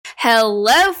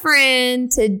Hello,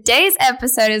 friend. Today's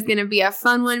episode is going to be a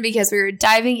fun one because we are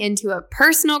diving into a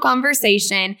personal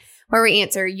conversation where we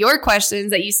answer your questions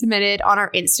that you submitted on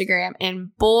our Instagram.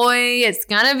 And boy, it's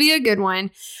going to be a good one.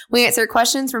 We answer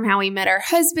questions from how we met our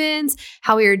husbands,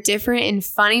 how we are different in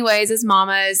funny ways as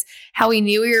mamas, how we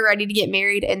knew we were ready to get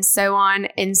married, and so on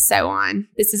and so on.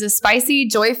 This is a spicy,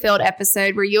 joy-filled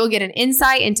episode where you'll get an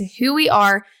insight into who we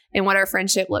are and what our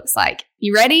friendship looks like.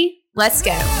 You ready? Let's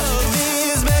go.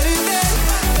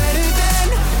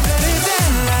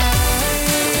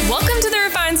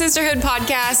 Sisterhood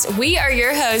podcast. We are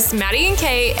your hosts, Maddie and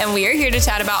Kate, and we are here to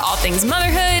chat about all things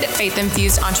motherhood,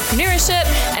 faith-infused entrepreneurship,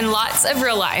 and lots of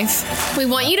real life. We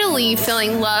want you to leave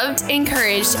feeling loved,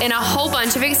 encouraged, and a whole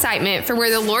bunch of excitement for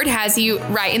where the Lord has you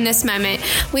right in this moment.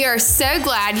 We are so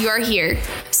glad you are here.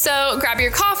 So grab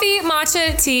your coffee,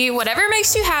 matcha, tea, whatever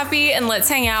makes you happy, and let's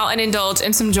hang out and indulge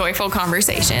in some joyful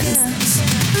conversations.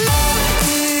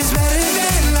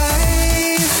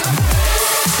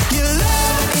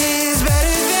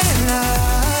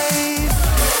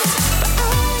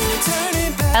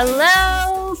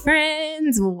 Hello,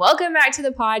 friends. Welcome back to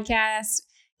the podcast.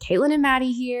 Caitlin and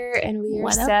Maddie here, and we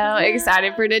are so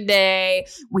excited for today.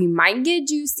 We might get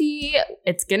juicy.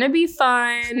 It's going to be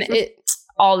fun.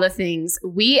 All the things.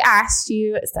 We asked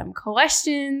you some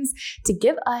questions to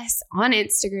give us on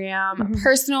Instagram,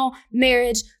 personal,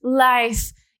 marriage,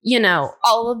 life,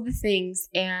 all of the things.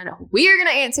 And we are going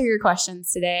to answer your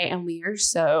questions today. And we are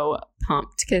so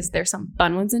pumped because there's some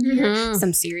fun ones in here,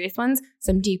 some serious ones,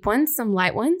 some deep ones, some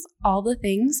light ones, all the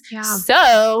things. Yeah.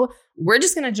 So we're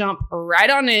just going to jump right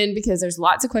on in because there's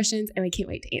lots of questions and we can't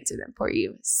wait to answer them for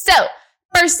you. So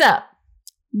first up,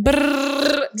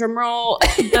 drum roll.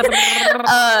 The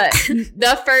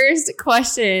first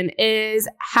question is,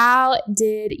 how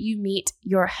did you meet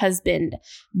your husband?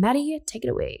 Maddie, take it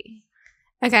away.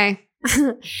 Okay.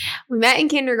 We met in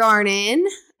kindergarten.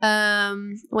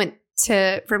 Went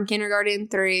from kindergarten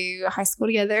through high school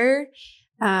together.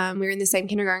 We were in the same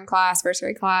kindergarten class, first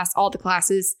grade class, all the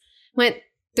classes. Went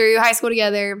through high school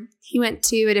together. He went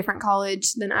to a different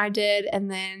college than I did,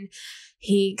 and then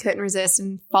he couldn't resist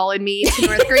and followed me to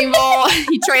North Greenville.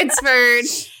 He transferred,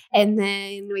 and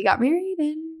then we got married,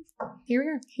 and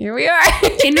here we are.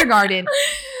 Kindergarten.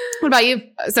 What about you?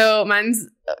 So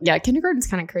kindergarten's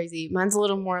kind of crazy. Mine's a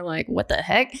little more like, what the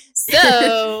heck?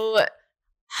 So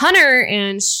Hunter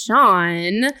and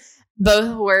Sean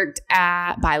both worked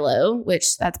at Bilo,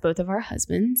 which that's both of our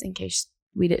husbands, in case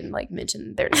we didn't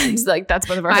mention their names. That's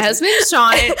both of our husbands.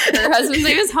 My husband's Sean. Her husband's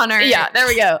name is Hunter. Yeah, there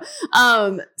we go.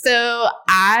 So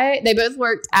they both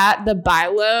worked at the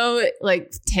Bilo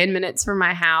 10 minutes from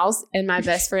my house, and my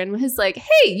best friend was like,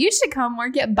 hey, you should come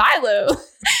work at Bilo.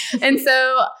 And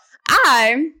so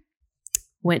I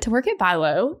went to work at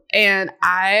Bilo, and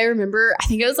I remember, I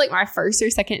think it was my first or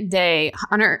second day,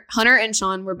 Hunter and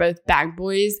Sean were both bag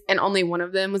boys, and only one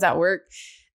of them was at work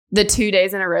the 2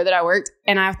 days in a row that I worked,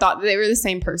 and I thought that they were the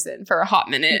same person for a hot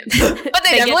minute. But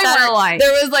they definitely weren't alike.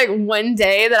 There was one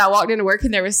day that I walked into work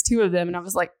and there was two of them, and I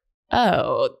was like,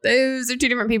 oh, those are two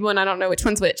different people and I don't know which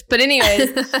one's which. But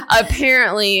anyways,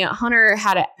 apparently Hunter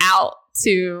had it out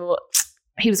to...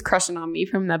 He was crushing on me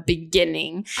from the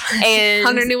beginning. And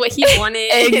Hunter knew what he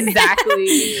wanted.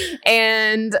 Exactly.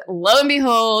 And lo and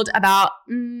behold, about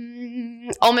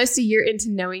almost a year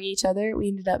into knowing each other, we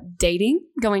ended up dating,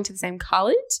 going to the same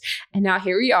college. And now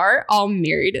here we are, all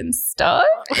married and stuff.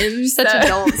 And such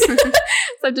adults.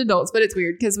 Such adults. But it's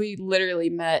weird because we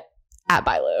literally met at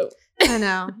Bilo. I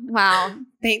know. Wow.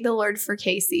 Thank the Lord for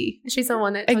Casey. She's the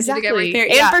one that told you to go work there.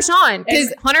 And for Sean.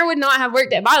 Because Hunter would not have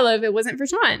worked at Bilo if it wasn't for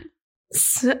Sean.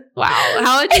 Wow,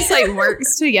 how it just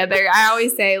works together. I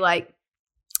always say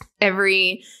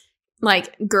every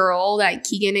girl that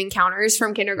Keegan encounters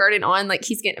from kindergarten on,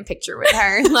 he's getting a picture with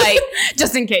her,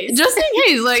 just in case. If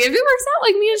it works out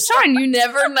like me and Sean, you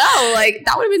never know.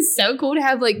 That would have been so cool to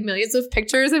have millions of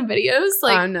pictures and videos.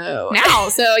 I know now.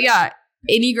 So yeah,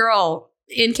 any girl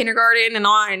in kindergarten and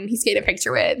on, he's getting a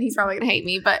picture with. He's probably gonna hate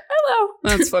me, but oh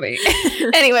well. That's funny.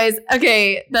 Anyways,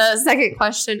 okay. The second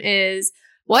question is,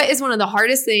 what is one of the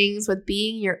hardest things with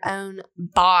being your own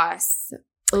boss?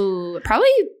 Ooh, probably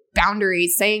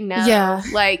boundaries, saying no. Yeah.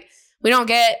 We don't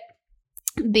get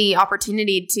the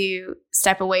opportunity to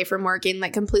step away from work and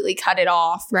completely cut it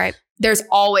off. Right. There's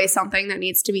always something that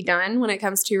needs to be done when it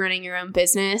comes to running your own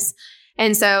business.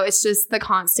 And so it's just the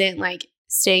constant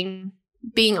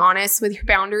being honest with your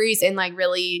boundaries and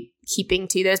really keeping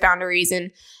to those boundaries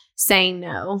and saying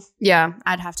no. Yeah,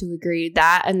 I'd have to agree with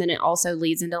that. And then it also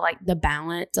leads into the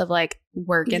balance of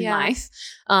work and life.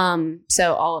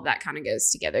 So all of that kind of goes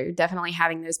together. Definitely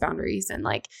having those boundaries and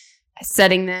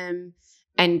setting them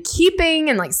and keeping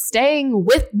and like staying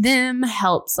with them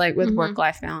helps like with Mhm.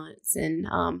 work-life balance. And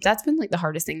that's been like the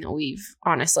hardest thing that we've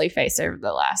honestly faced over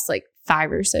the last like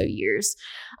 5 or so years.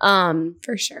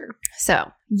 For sure.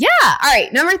 So yeah. All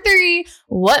right. Number 3,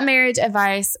 what marriage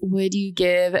advice would you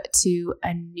give to a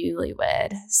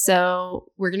newlywed?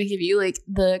 So we're going to give you like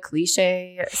the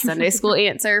cliche Sunday school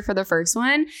answer for the first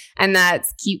one. And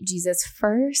that's keep Jesus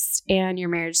first and your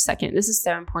marriage second. This is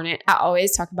so important. I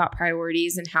always talk about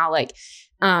priorities and how like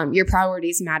your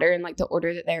priorities matter, and like the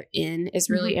order that they're in is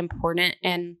really important.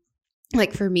 And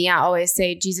like for me, I always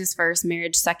say Jesus first,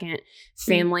 marriage second,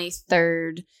 family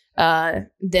third,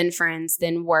 then friends,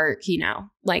 then work, you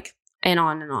know, like, and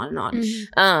on and on and on.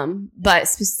 Mm-hmm. But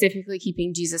specifically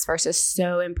keeping Jesus first is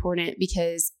so important,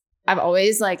 because I've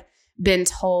always like been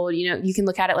told, you know, you can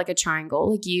look at it like a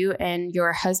triangle, like you and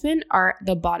your husband are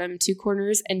the bottom 2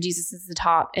 corners and Jesus is the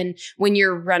top. And when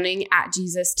you're running at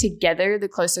Jesus together, the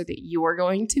closer that you're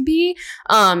going to be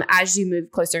as you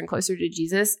move closer and closer to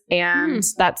Jesus. And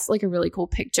that's like a really cool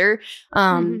picture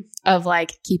of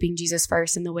like keeping Jesus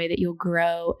first in the way that you'll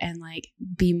grow and like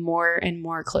be more and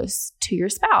more close to your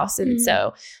spouse. And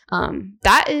so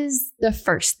that is the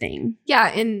first thing. Yeah.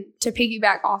 And to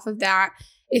piggyback off of that,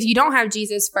 if you don't have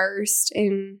Jesus first,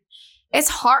 and it's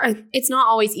hard, it's not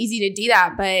always easy to do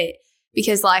that, but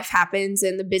because life happens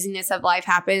and the busyness of life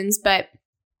happens, but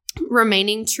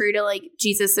remaining true to like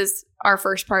Jesus is our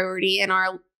first priority in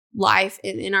our life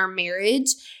and in our marriage.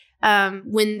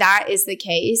 When that is the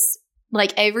case,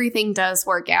 like everything does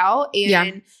work out.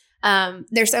 And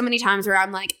there's so many times where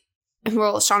I'm like,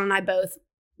 well, Sean and I both,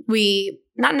 we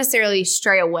not necessarily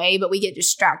stray away, but we get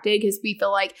distracted because we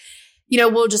feel like, you know,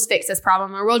 we'll just fix this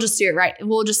problem, or we'll just do it right.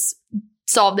 We'll just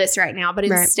solve this right now. But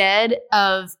instead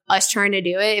of us trying to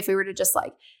do it, if we were to just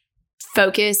like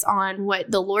focus on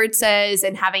what the Lord says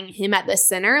and having him at the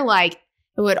center, like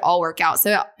it would all work out.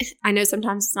 So I know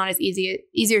sometimes it's not as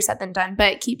easier said than done,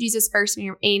 but keep Jesus first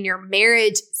in your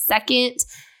marriage second,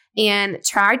 and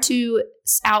try to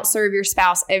outserve your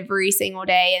spouse every single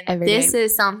day. And this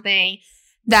is something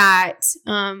that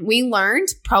we learned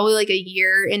probably like a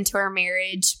year into our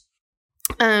marriage.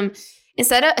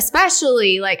 Instead of,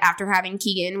 especially like after having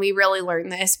Keegan, we really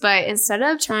learned this, but instead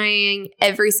of trying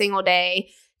every single day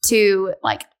to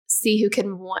like see who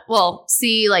can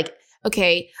see like,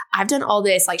 okay, I've done all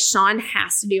this, like Sean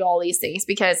has to do all these things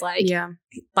because like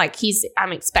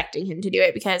I'm expecting him to do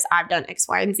it because I've done X,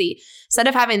 Y, and Z. Instead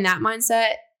of having that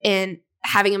mindset and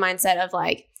having a mindset of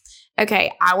like,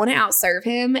 okay, I want to outserve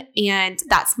him and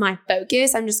that's my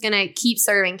focus. I'm just going to keep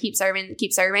serving.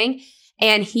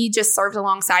 And he just serves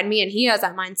alongside me. And he has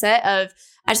that mindset of,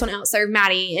 I just want to outserve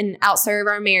Maddie and outserve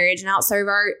our marriage and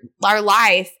outserve our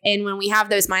life. And when we have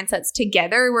those mindsets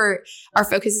together, where our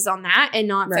focus is on that and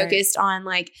not focused on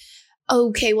like,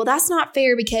 okay, well, that's not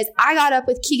fair because I got up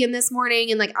with Keegan this morning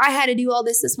and like I had to do all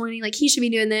this morning. Like he should be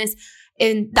doing this.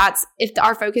 And that's, if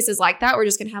our focus is like that, we're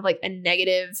just going to have like a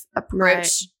negative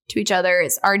approach to each other.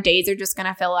 Our days are just going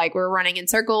to feel like we're running in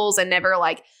circles and never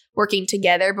like working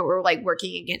together, but we're like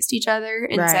working against each other.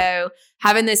 And so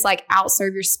having this like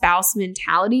outserve your spouse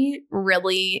mentality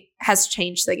really has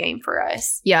changed the game for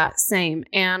us. Yeah, same.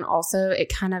 And also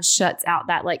it kind of shuts out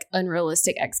that like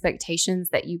unrealistic expectations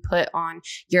that you put on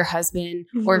your husband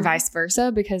or vice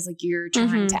versa, because like you're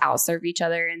trying to outserve each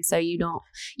other. And so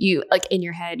you like in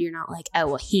your head, you're not like, oh,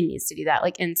 well, he needs to do that.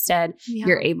 Like instead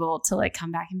you're able to like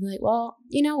come back and be like, well,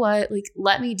 you know what? Like,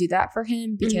 let me do that for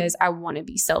him because I want to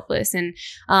be selfless. And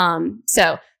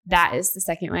so that is the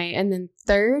second way. And then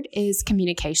third is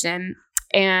communication.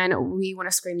 And we want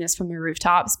to scream this from the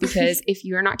rooftops, because if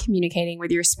you're not communicating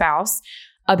with your spouse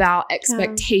about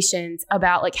expectations,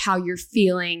 about like how you're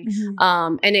feeling,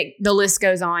 and the list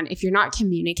goes on. If you're not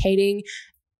communicating,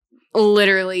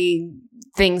 literally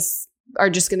things are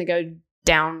just going to go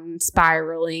down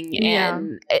spiraling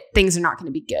and things are not going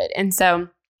to be good. And so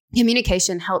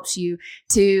communication helps you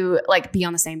to like be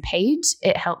on the same page.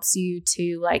 It helps you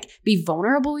to like be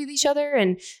vulnerable with each other.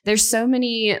 And there's so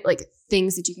many like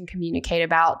things that you can communicate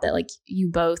about that like you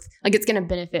both, like it's going to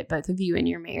benefit both of you in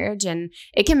your marriage, and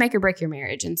it can make or break your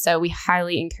marriage. And so we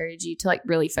highly encourage you to like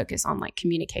really focus on like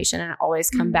communication and always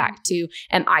come back to,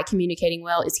 am I communicating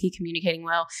well? Is he communicating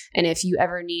well? And if you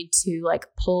ever need to like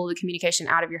pull the communication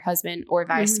out of your husband or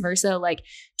vice versa, like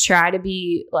try to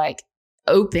be like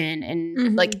open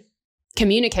and like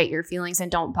communicate your feelings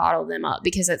and don't bottle them up,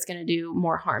 because it's going to do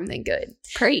more harm than good.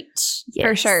 Preach. Yes.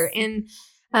 For sure. And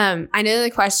I know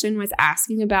the question was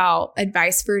asking about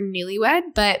advice for newlywed,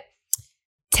 but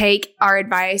take our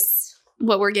advice,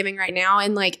 what we're giving right now,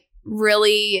 and like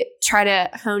really try to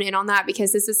hone in on that,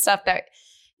 because this is stuff that,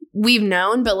 we've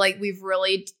known, but like we've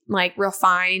really like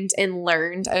refined and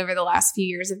learned over the last few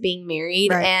years of being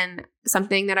married. Right. And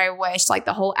something that I wish, like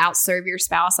the whole outserve your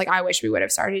spouse, like I wish we would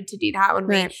have started to do that when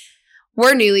we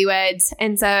were newlyweds.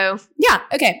 And so, yeah.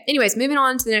 Okay. Anyways, moving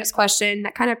on to the next question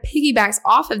that kind of piggybacks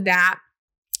off of that.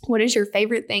 What is your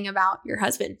favorite thing about your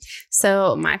husband?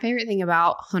 So my favorite thing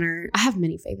about Hunter, I have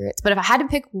many favorites, but if I had to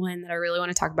pick one that I really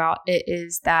want to talk about, it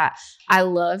is that I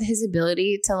love his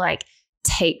ability to like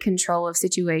take control of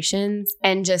situations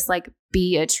and just like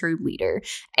be a true leader.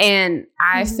 And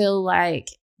I feel like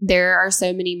there are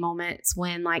so many moments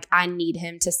when like I need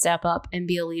him to step up and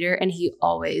be a leader, and he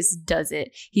always does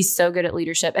it. He's so good at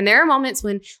leadership. And there are moments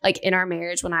when like in our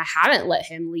marriage when I haven't let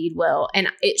him lead well, and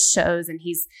it shows, and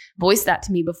he's voiced that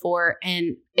to me before.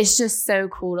 And it's just so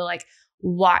cool to like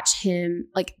watch him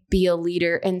like be a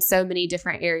leader in so many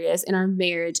different areas in our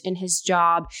marriage, in his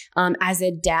job, as a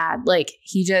dad. Like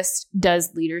he just does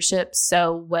leadership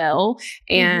so well.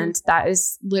 And that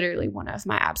is literally one of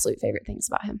my absolute favorite things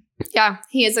about him. Yeah,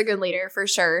 he is a good leader for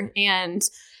sure. And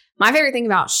my favorite thing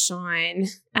about Sean,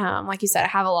 like you said, I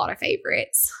have a lot of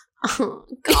favorites. Oh,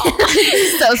 God.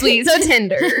 So sweet, so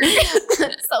tender.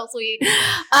 So sweet.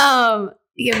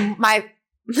 Yeah, my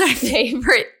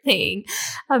favorite thing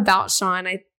about Sean,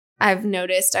 I've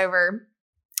noticed over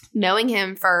knowing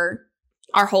him for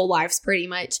our whole lives pretty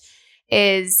much,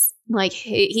 is like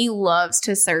he loves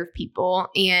to serve people,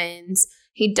 and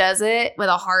he does it with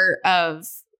a heart of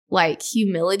like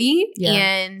humility.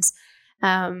 And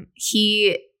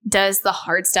he does the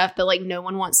hard stuff that like no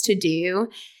one wants to do.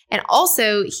 And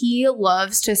also he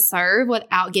loves to serve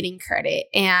without getting credit,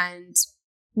 and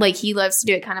like he loves to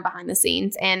do it kind of behind the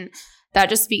scenes. And that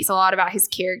just speaks a lot about his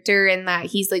character, and that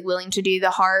he's like willing to do the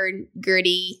hard,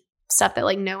 gritty stuff that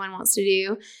like no one wants to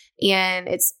do. And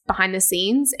it's behind the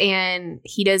scenes, and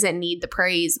he doesn't need the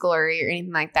praise, glory, or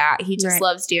anything like that. He just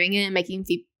loves doing it and making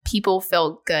people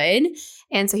feel good.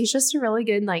 And so he's just a really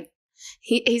good, like,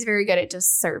 he's very good at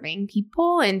just serving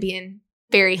people and being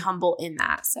very humble in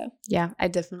that. So yeah, I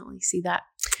definitely see that.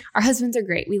 Our husbands are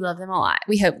great. We love them a lot.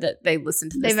 We hope that they listen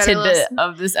to this tidbit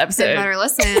of this episode. They better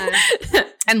listen.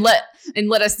 and let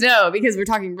us know, because we're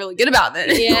talking really good about them.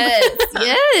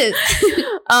 Yes.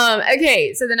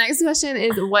 Okay, so the next question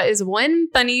is, what is one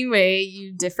funny way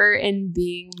you differ in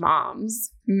being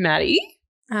moms? Maddie?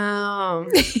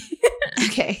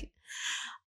 Okay.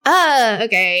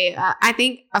 I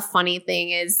think a funny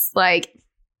thing is like,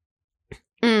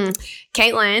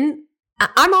 Caitlin,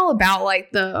 I'm all about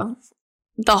like the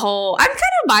whole, I'm kind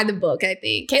of by the book, I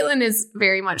think. Caitlin is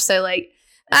very much so like,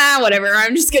 whatever,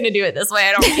 I'm just going to do it this way.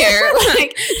 I don't care.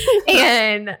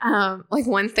 And like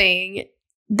one thing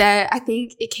that I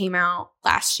think it came out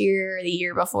last year or the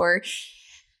year before.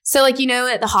 So like, you know,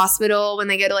 at the hospital when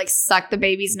they go to like suck the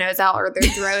baby's nose out or their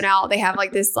throat out, they have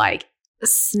like this like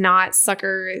snot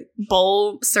sucker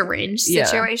bowl syringe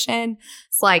situation.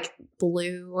 It's like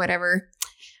blue, whatever.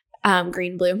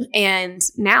 Green, blue. And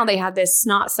now they have this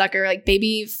snot sucker, like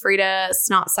baby Frida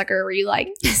snot sucker, where you like,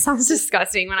 it sounds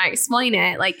disgusting when I explain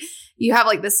it. Like you have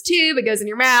like this tube, it goes in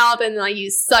your mouth, and like you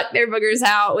suck their boogers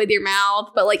out with your mouth,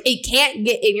 but like it can't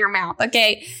get in your mouth.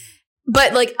 Okay.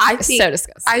 But like, I think so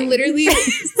disgusting. I literally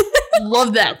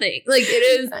love that thing. Like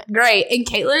it is great. And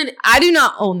Caitlin, I do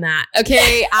not own that.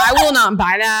 Okay. I will not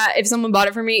buy that. If someone bought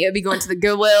it for me, it would be going to the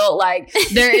Goodwill. Like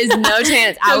there is no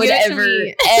chance I would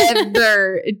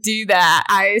ever do that.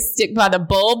 I stick by the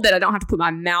bulb that I don't have to put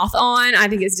my mouth on. I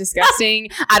think it's disgusting.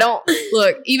 I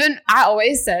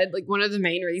always said like one of the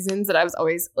main reasons that I was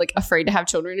always like afraid to have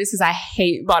children is because I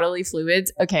hate bodily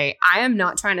fluids. Okay. I am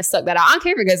not trying to suck that out. I don't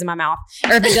care if it goes in my mouth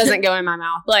or if it doesn't go in my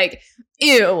mouth. Like,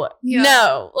 ew. Yeah.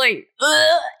 No. Like,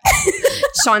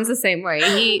 Sean's the same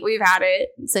way. We've had it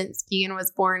since Keegan was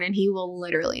born, and he will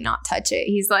literally not touch it.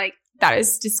 He's like, that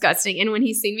is disgusting. And when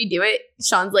he's seen me do it,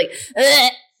 Sean's like,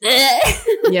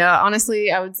 yeah,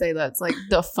 honestly, I would say that's like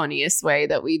the funniest way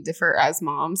that we differ as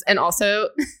moms. And also,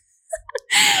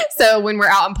 so when we're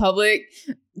out in public,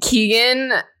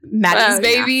 Keegan, Maddie's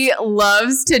baby,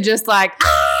 loves to just like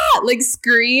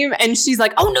scream, and she's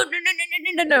like, "Oh no!"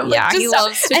 Yeah, like, he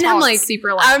loves to and talk I'm like,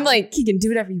 super loud. I'm like, Keegan, do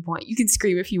whatever you want. You can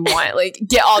scream if you want. Like,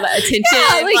 get all that attention.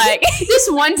 Yeah, like this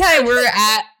one time we're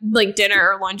at like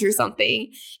dinner or lunch or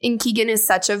something, and Keegan is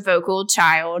such a vocal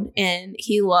child, and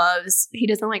he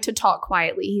doesn't like to talk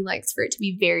quietly. He likes for it to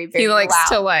be very, very loud. He likes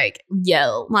to like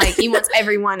yell. Like he wants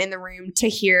everyone in the room to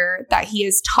hear that he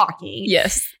is talking.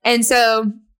 Yes. And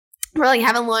so we're like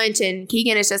having lunch and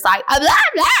Keegan is just like, blah, blah,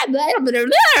 blah, blah,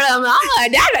 blah, blah,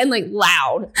 and like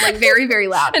loud, like very, very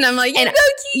loud. And I'm like, and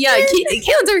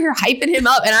Keelan's over here hyping him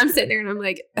up. And I'm sitting there and I'm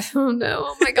like, oh no,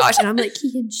 oh my gosh. And I'm like,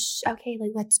 Keegan, shh, okay,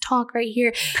 like let's talk right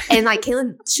here. And like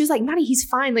Kaylin, she was like, Maddie, he's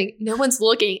fine. Like no one's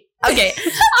looking. Okay.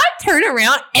 I turn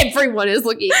around, everyone is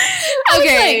looking.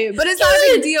 Okay. But it's not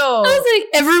a big deal. I was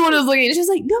like, everyone is looking. And she was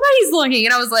like, nobody's looking.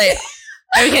 And I was like,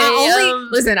 okay.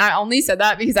 Listen, I only said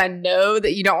that because I know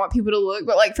that you don't want people to look,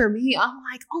 but like for me, I'm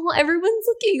like, oh, everyone's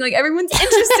looking, like everyone's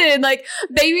interested, like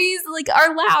babies like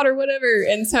are loud or whatever.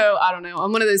 And so I don't know.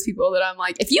 I'm one of those people that I'm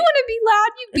like, if you want to be loud,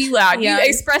 you be loud. Yeah. You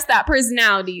express that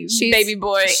personality, baby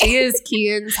boy. She is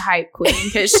Keegan's hype queen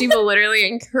because she will literally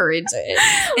encourage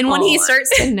it. And when he starts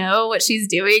to know what she's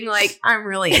doing, like I'm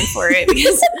really in for it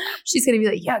because she's gonna be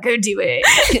like, yeah, go do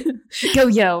it. Go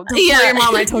yell. Don't tell your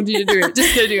mom I told you to do it.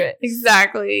 Just go do it. Exactly.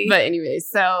 But anyway,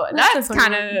 so that's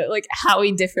kind of like how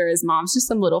we differ as moms, just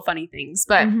some little funny things.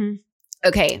 But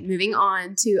okay, moving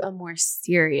on to a more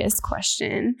serious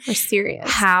question. More serious.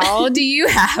 How do you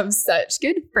have such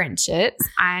good friendships?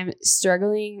 I'm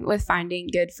struggling with finding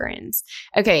good friends.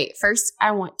 Okay, first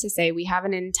I want to say we have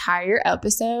an entire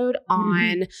episode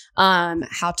on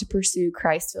how to pursue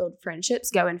Christ-filled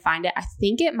friendships. Go and find it. I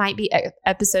think it might be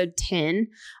episode 10.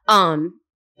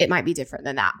 It might be different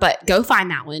than that, but go find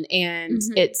that one. And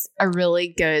it's a really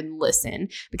good listen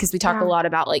because we talk a lot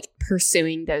about like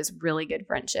pursuing those really good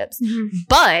friendships.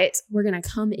 But we're going to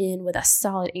come in with a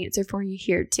solid answer for you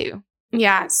here too.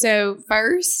 Yeah. So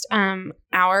first,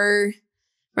 our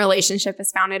relationship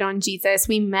is founded on Jesus.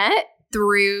 We met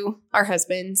through our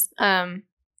husbands.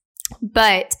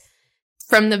 But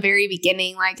from the very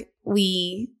beginning, like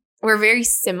we're very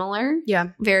similar. Yeah.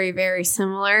 Very, very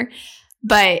similar.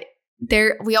 But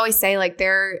we always say like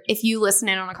if you listen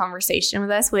in on a conversation with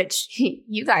us, which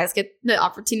you guys get the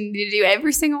opportunity to do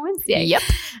every single Wednesday. Yep.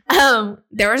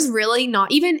 There was really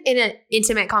not even in an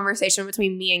intimate conversation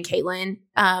between me and Caitlin,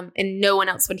 and no one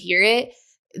else would hear it.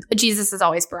 Jesus is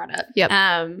always brought up.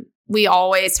 Yep. We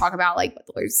always talk about like what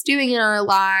the Lord's doing in our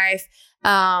life,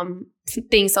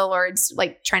 things the Lord's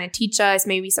like trying to teach us,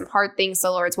 maybe some hard things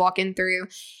the Lord's walking through.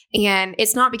 And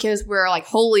it's not because we're like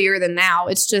holier than thou.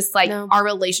 It's just like our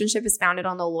relationship is founded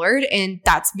on the Lord, and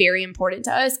that's very important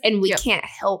to us. And we can't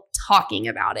help talking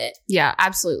about it. Yeah,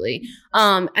 absolutely.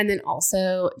 And then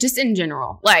also just in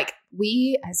general, like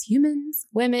we as humans,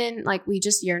 women, like we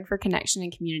just yearn for connection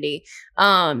and community.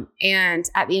 And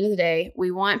at the end of the day,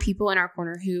 we want people in our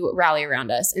corner who rally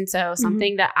around us. And so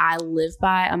something that I live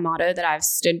by, a motto that I've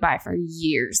stood by for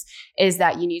years, is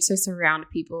that you need to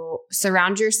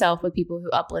surround yourself with people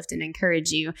who uplift and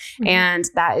encourage you. And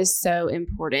that is so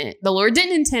important. The Lord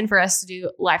didn't intend for us to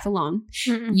do life alone.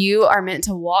 You are meant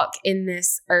to walk in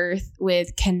this earth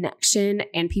with connection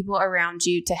and people around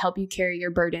you to help you carry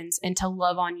your burdens and to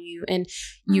love on you. And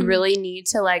you really need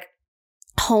to like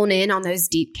hone in on those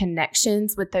deep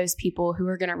connections with those people who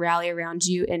are going to rally around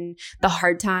you in the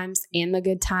hard times and the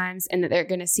good times, and that they're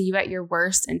going to see you at your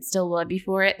worst and still love you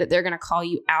for it, that they're going to call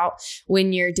you out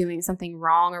when you're doing something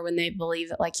wrong or when they believe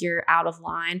that like you're out of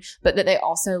line, but that they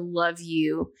also love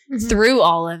you through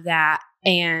all of that.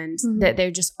 And that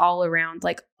they're just all around,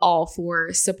 like all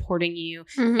for supporting you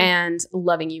and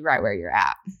loving you right where you're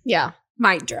at. Yeah.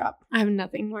 Mic drop. I have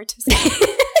nothing more to say.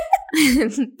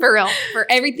 For real. For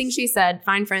everything she said,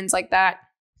 find friends like that.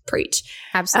 Preach.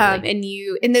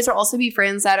 Absolutely. And those will also be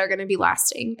friends that are going to be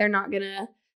lasting. They're not going to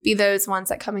be those ones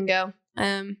that come and go.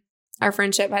 Our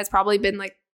friendship has probably been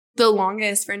like the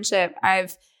longest friendship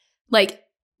I've like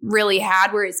really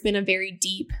had, where it's been a very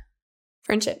deep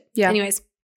friendship. Yeah. Anyways.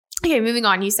 Okay, moving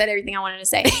on. You said everything I wanted to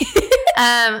say.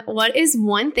 What is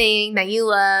one thing that you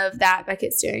love that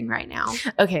Beckett's doing right now?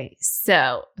 Okay,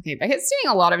 Beckett's doing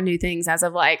a lot of new things as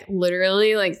of like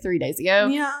literally like 3 days ago.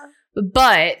 Yeah.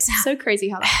 But so crazy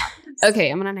how that happens. Okay,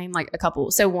 I'm going to name like a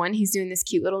couple. So one, he's doing this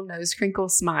cute little nose crinkle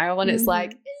smile, and it's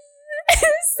like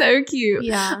so cute.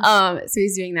 Yeah. So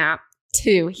he's doing that.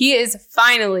 2, he is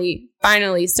finally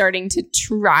starting to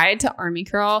try to army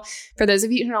crawl. For those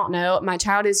of you who don't know, my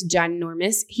child is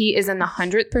ginormous. He is in the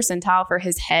 100th percentile for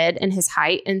his head and his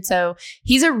height. And so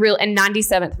he's and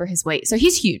 97th for his weight. So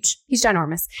he's huge. He's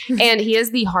ginormous. And he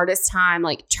has the hardest time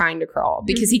like trying to crawl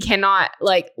because he cannot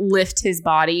like lift his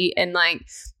body, and like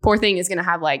poor thing is going to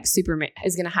have like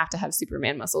to have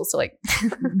Superman muscles to like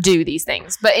do these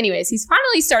things. But anyways, he's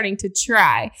finally starting to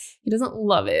try. He doesn't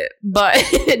love it, but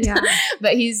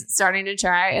but he's starting to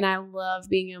try, and I love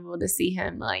being able to see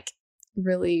him like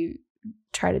really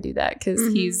try to do that, because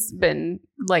he's been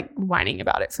like whining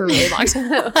about it for a really long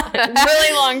time.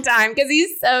 Really long time, because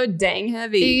he's so dang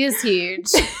heavy. He is huge.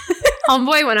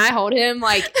 homeboy, when I hold him,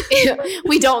 like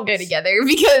we don't go together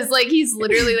because like he's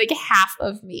literally like half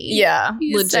of me. Yeah,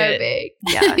 he's legit. so big.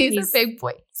 Yeah, he's a big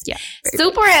boy. Yeah,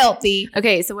 super healthy.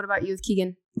 Okay, so what about you with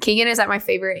Keegan? Keegan is at my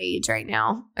favorite age right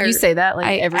now. You say that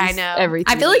like I know.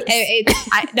 everything. I feel like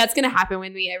that's gonna happen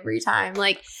with me every time.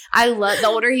 Like I love the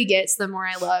older he gets, the more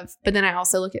I love. But then I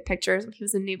also look at pictures when he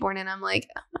was a newborn, and I'm like,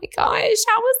 oh my gosh,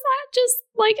 how was that just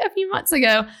like a few months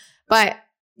ago? But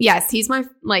yes, he's my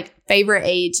like favorite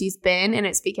age he's been, and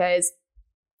it's because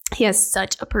he has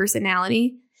such a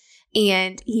personality,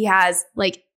 and he has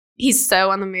like he's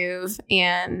so on the move,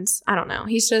 and I don't know,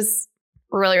 he's just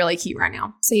really, really cute right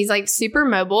now. So he's like super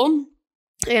mobile.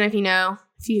 And if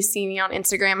you see me on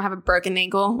Instagram, I have a broken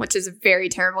ankle, which is a very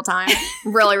terrible time.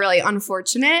 Really, really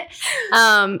unfortunate.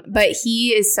 But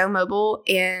he is so mobile,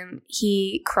 and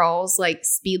he crawls like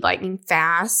speed lightning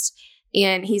fast.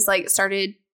 And he's like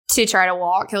started to try to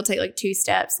walk. He'll take like 2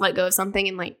 steps, let go of something,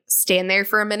 and like stand there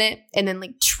for a minute, and then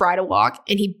like try to walk.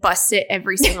 And he busts it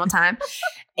every single time.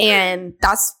 And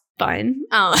that's fun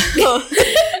because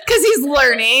he's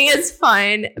learning. It's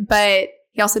fun, but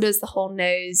he also does the whole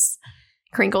nose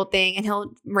crinkle thing, and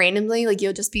he'll randomly like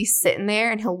you'll just be sitting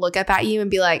there and he'll look up at you and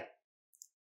be like,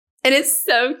 and it's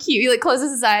so cute. He like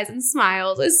closes his eyes and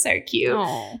smiles. It's so cute.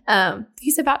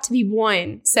 He's about to be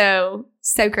 1, so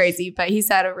crazy, but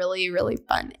he's at a really, really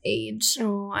fun age.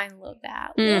 Oh, I love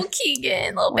that. Little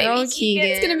Keegan, little baby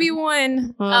Keegan's gonna be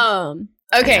 1.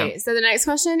 Okay, so the next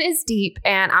question is deep,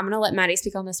 and I'm going to let Maddie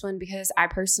speak on this one because I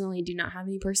personally do not have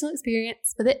any personal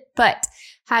experience with it, but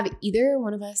have either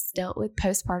one of us dealt with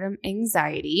postpartum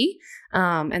anxiety?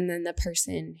 And then the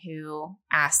person who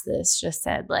asked this just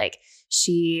said, like,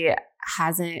 she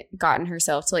hasn't gotten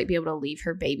herself to, like, be able to leave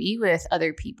her baby with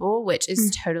other people, which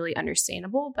is totally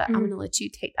understandable, but I'm going to let you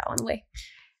take that one away.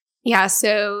 Yeah,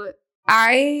 so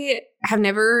I have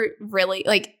never really,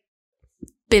 like,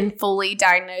 been fully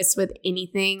diagnosed with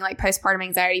anything like postpartum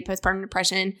anxiety, postpartum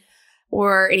depression,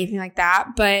 or anything like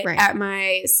that. But at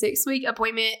my 6-week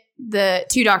appointment, the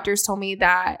 2 doctors told me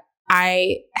that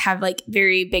I have like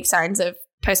very big signs of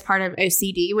postpartum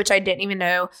OCD, which I didn't even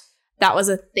know that was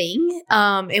a thing.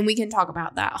 And we can talk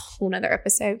about that a whole nother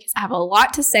episode because I have a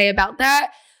lot to say about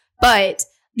that. But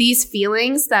these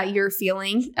feelings that you're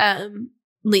feeling,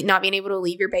 not being able to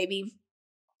leave your baby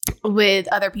with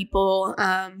other people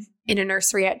in a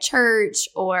nursery at church,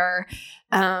 or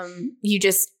you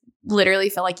just literally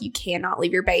feel like you cannot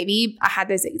leave your baby. I had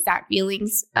those exact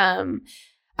feelings.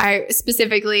 I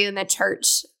specifically in the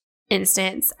church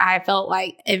instance, I felt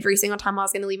like every single time I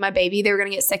was going to leave my baby, they were going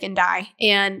to get sick and die.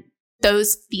 And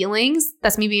those feelings,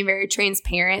 that's me being very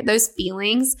transparent, those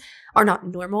feelings are not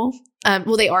normal.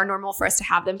 Well, they are normal for us to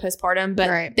have them postpartum,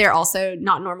 but they're also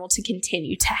not normal to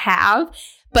continue to have.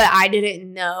 But I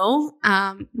didn't know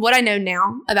what I know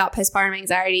now about postpartum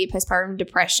anxiety, postpartum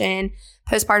depression,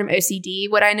 postpartum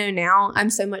OCD. What I know now, I'm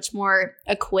so much more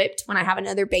equipped when I have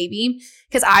another baby,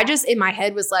 because I just, in my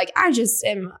head, was like, I just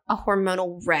am a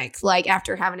hormonal wreck, like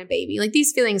after having a baby. Like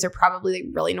these feelings are probably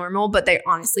like, really normal, but they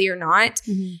honestly are not.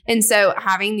 And so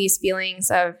having these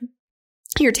feelings of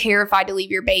you're terrified to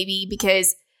leave your baby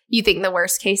because you think the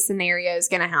worst case scenario is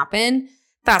going to happen.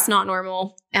 That's not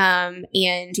normal. And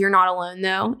you're not alone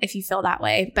though, if you feel that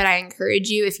way. But I encourage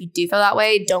you, if you do feel that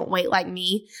way, don't wait like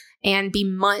me and be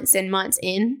months and months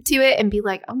into it and be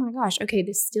like, oh my gosh, okay,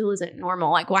 this still isn't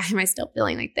normal. Like, why am I still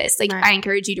feeling like this? Like, I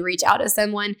encourage you to reach out to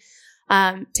someone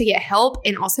to get help,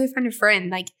 and also find a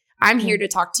friend. Like, I'm here to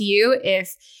talk to you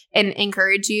and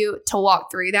encourage you to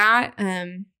walk through that.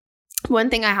 One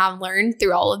thing I have learned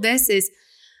through all of this is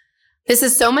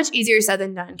so much easier said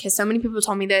than done, because so many people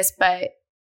told me this, but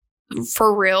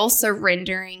for real,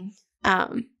 surrendering,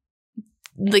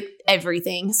 like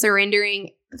everything,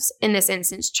 surrendering in this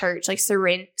instance, church, like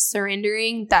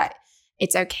surrendering that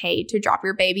it's okay to drop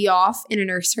your baby off in a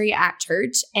nursery at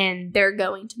church and they're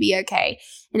going to be okay.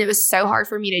 And it was so hard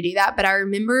for me to do that. But I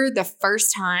remember the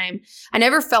first time, I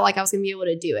never felt like I was going to be able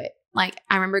to do it. Like,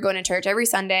 I remember going to church every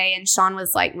Sunday, and Sean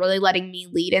was like really letting me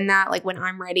lead in that. Like, when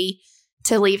I'm ready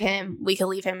to leave him, we could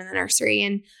leave him in the nursery.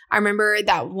 And I remember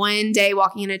that one day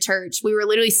walking into church, we were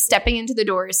literally stepping into the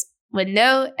doors with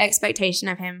no expectation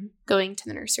of him going to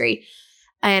the nursery.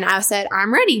 And I said,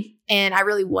 I'm ready. And I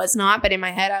really was not. But in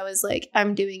my head, I was like,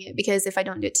 I'm doing it, because if I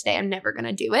don't do it today, I'm never going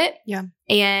to do it. Yeah.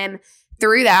 And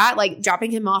through that, like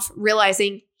dropping him off,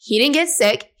 realizing he didn't get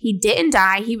sick. He didn't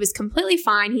die. He was completely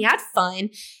fine. He had fun.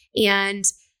 And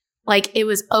like, it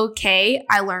was okay.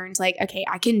 I learned like, okay,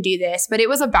 I can do this. But it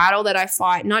was a battle that I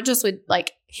fought, not just with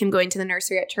like him going to the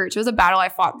nursery at church. It was a battle I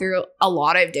fought through a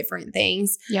lot of different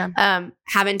things. Yeah.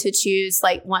 Having to choose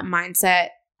like what mindset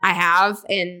I have.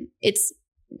 And it's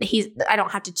I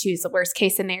don't have to choose the worst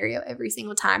case scenario every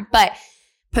single time. But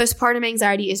postpartum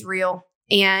anxiety is real.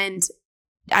 And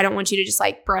I don't want you to just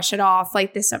like brush it off.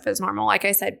 Like this stuff is normal. Like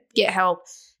I said, get help,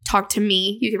 talk to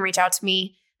me. You can reach out to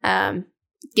me,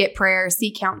 get prayer,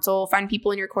 seek counsel, find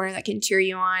people in your corner that can cheer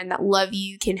you on, that love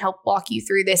you, can help walk you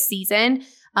through this season,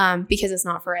 because it's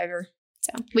not forever.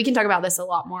 So we can talk about this a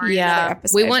lot more in another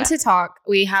episode.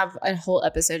 We have a whole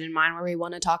episode in mind where we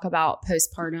want to talk about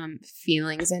postpartum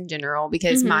feelings in general,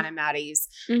 because mine and Maddie's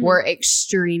were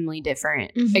extremely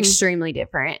different,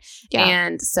 Yeah.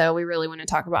 And so we really want to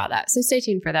talk about that. So stay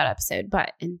tuned for that episode.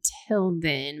 But until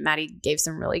then, Maddie gave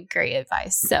some really great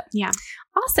advice. So yeah.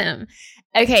 Awesome.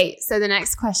 Okay. So the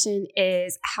next question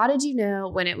is, how did you know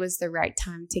when it was the right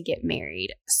time to get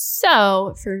married?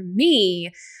 So for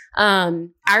me,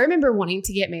 I remember wanting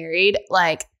to get married,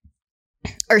 wanting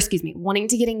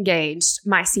to get engaged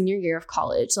my senior year of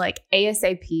college, like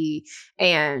ASAP.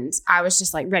 And I was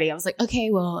just like ready. I was like,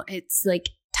 okay, well, it's like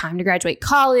time to graduate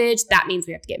college. That means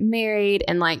we have to get married.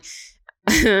 And like,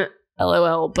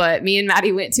 LOL. But me and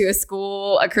Maddie went to a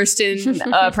Christian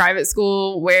private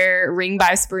school where ring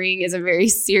by spring is a very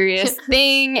serious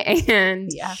thing.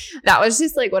 And that was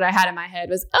just like what I had in my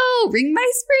head was, oh, ring by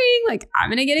spring. Like I'm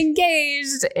going to get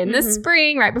engaged in the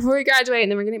spring right before we graduate.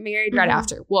 And then we're going to get married right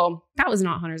after. Well, that was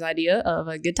not Hunter's idea of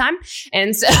a good time.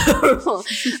 And so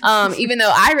even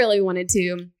though I really wanted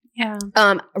to,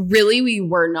 really, we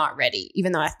were not ready,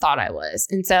 even though I thought I was.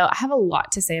 And so I have a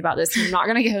lot to say about this. I'm not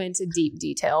going to go into deep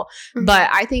detail,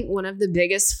 but I think one of the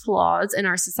biggest flaws in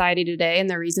our society today, and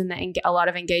the reason that a lot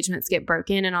of engagements get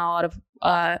broken and a lot of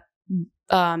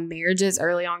marriages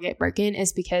early on get broken,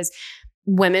 is because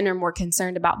women are more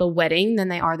concerned about the wedding than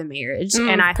they are the marriage.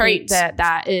 And I think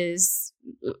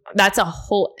that's a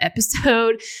whole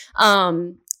episode.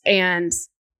 And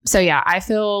so, I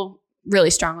feel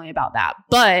really strongly about that.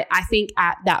 But I think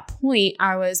at that point,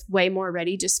 I was way more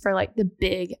ready just for like the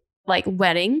big like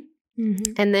wedding.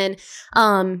 And then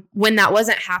when that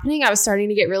wasn't happening, I was starting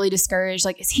to get really discouraged.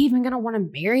 Like, is he even going to want to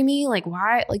marry me? Like,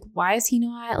 why is he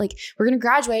not? Like, we're going to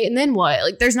graduate and then what?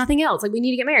 Like, there's nothing else. Like, we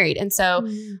need to get married. And so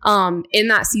in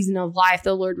that season of life,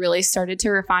 the Lord really started to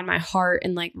refine my heart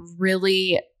and like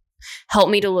really helped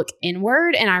me to look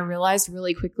inward. And I realized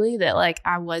really quickly that like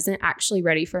I wasn't actually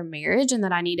ready for marriage and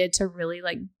that I needed to really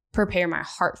like prepare my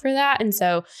heart for that. And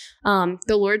so the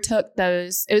Lord took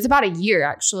it was about a year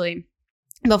actually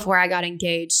before I got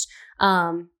engaged,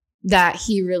 that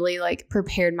he really like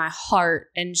prepared my heart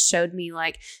and showed me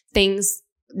like things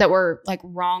that were like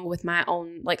wrong with my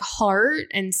own like heart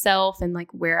and self and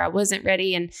like where I wasn't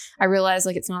ready. And I realized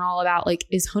like it's not all about like,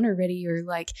 is Hunter ready, or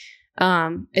like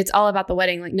it's all about the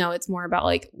wedding. Like, no, it's more about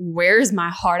like, where's my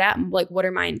heart at? Like, what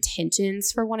are my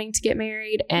intentions for wanting to get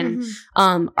married? And,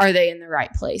 are they in the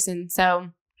right place? And so,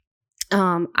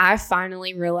 I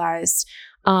finally realized,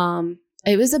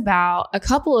 it was about a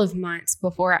couple of months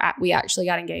before we actually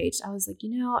got engaged. I was like,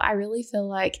 I really feel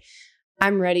like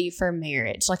I'm ready for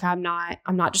marriage. Like I'm not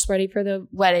just ready for the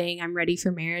wedding. I'm ready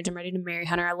for marriage. I'm ready to marry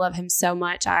Hunter. I love him so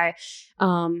much. I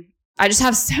just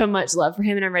have so much love for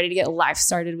him and I'm ready to get life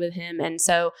started with him. And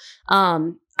so,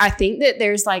 I think that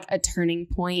there's like a turning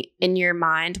point in your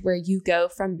mind where you go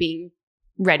from being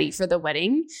ready for the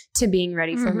wedding to being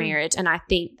ready for marriage. And I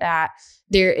think that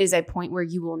there is a point where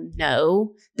you will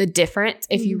know the difference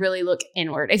if you really look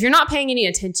inward. If you're not paying any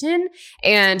attention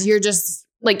and you're just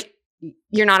like,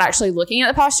 you're not actually looking at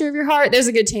the posture of your heart, there's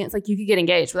a good chance like you could get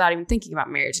engaged without even thinking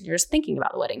about marriage and you're just thinking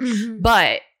about the wedding.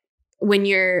 But when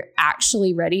you're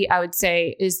actually ready, I would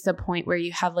say is the point where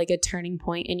you have like a turning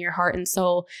point in your heart and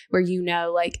soul where you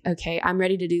know like, okay, I'm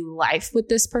ready to do life with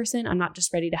this person. I'm not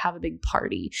just ready to have a big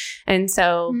party. And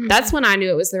so that's when I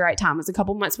knew it was the right time. It was a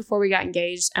couple months before we got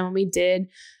engaged. And when we did,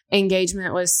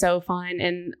 engagement was so fun.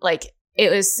 And like,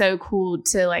 it was so cool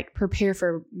to like prepare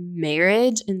for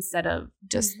marriage instead of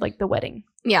just like the wedding.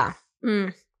 Yeah.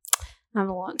 I have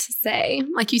a lot to say.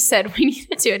 Like you said, we need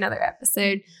to do another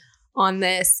episode on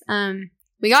this.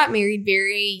 We got married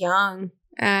very young.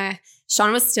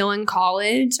 Sean was still in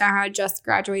college. I had just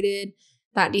graduated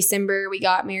that December. We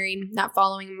got married that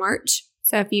following March,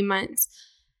 so a few months.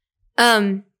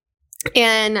 And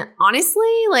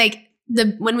honestly, like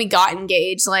when we got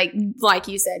engaged, like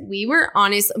you said, we were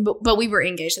honest, but we were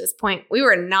engaged at this point. We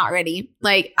were not ready.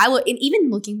 Like and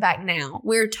even looking back now,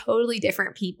 we're totally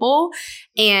different people.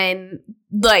 And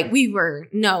like we were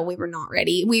not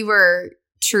ready. We were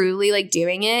truly like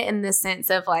doing it in the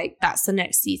sense of like, that's the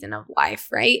next season of life.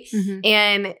 Right.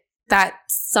 And that's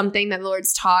something that the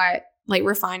Lord's taught, like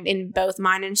refined in both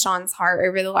mine and Sean's heart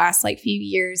over the last like few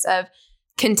years of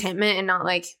contentment and not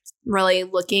like really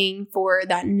looking for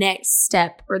that next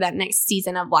step or that next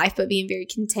season of life, but being very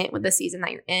content with the season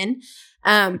that you're in.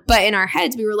 But in our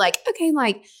heads, we were like, okay,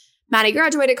 like Maddie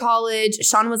graduated college.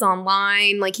 Sean was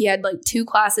online. Like he had like 2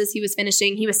 classes he was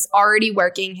finishing. He was already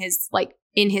working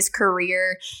in his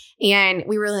career. And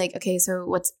we were like, okay, so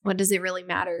what does it really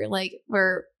matter? Like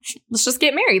let's just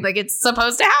get married. Like it's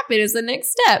supposed to happen. It's the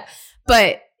next step.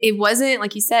 But it wasn't,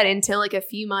 like you said, until like a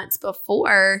few months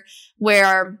before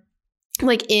where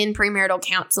like in premarital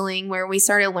counseling, where we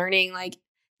started learning like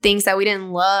things that we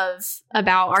didn't love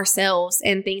about ourselves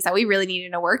and things that we really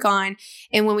needed to work on.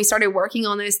 And when we started working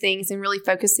on those things and really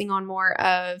focusing on more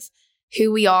of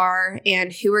who we are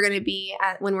and who we're going to be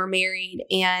when we're married,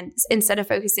 and instead of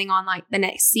focusing on like the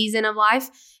next season of life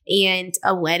and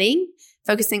a wedding,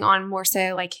 focusing on more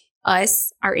so like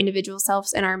us, our individual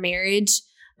selves, and our marriage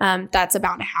that's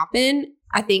about to happen,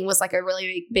 I think was like a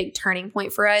really big turning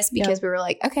point for us, because we were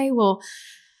like, okay, well,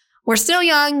 we're still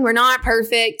young. We're not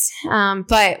perfect,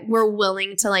 but we're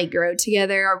willing to like grow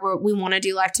together. Or we want to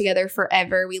do life together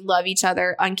forever. We love each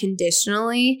other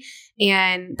unconditionally.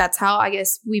 And that's how I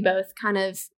guess we both kind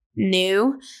of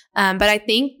knew. But I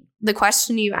think the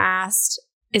question you asked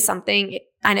is something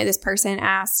I know this person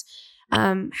asked,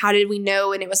 how did we know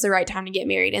when it was the right time to get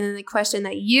married? And then the question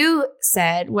that you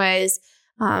said was,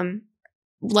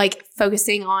 like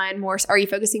focusing on more, are you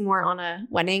focusing more on a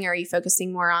wedding, or are you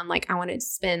focusing more on like, I want to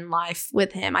spend life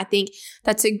with him? I think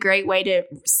that's a great way to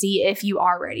see if you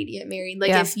are ready to get married.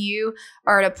 Like if you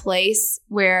are at a place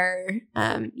where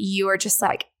you are just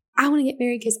like, I want to get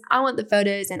married because I want the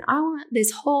photos and I want this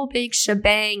whole big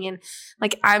shebang. And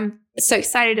like, I'm so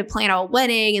excited to plan a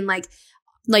wedding and like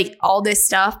all this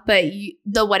stuff. But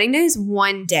the wedding day is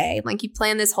one day. Like you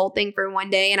plan this whole thing for one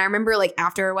day. And I remember like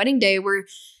after our wedding day,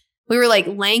 we were like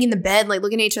laying in the bed, like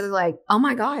looking at each other like, oh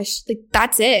my gosh, like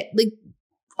that's it. Like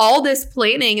all this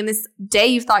planning and this day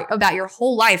you've thought about your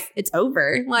whole life, it's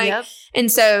over. Like, and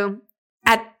so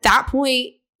at that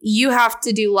point, you have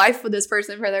to do life with this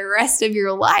person for the rest of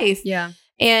your life. Yeah.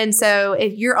 And so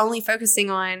if you're only focusing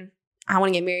on, I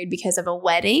want to get married because of a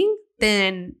wedding,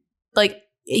 then like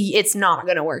it's not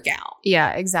going to work out.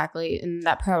 Yeah, exactly. And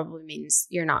that probably means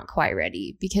you're not quite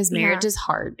ready, because marriage is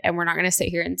hard, and we're not going to sit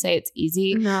here and say it's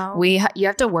easy. No. You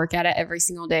have to work at it every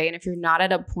single day. And if you're not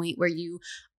at a point where you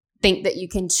think that you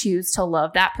can choose to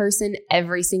love that person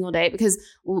every single day, because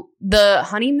the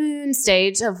honeymoon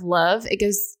stage of love,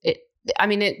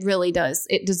 it really does.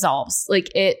 It dissolves.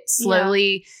 Like it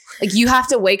slowly, like you have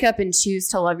to wake up and choose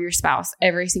to love your spouse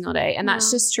every single day. And that's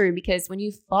just true, because when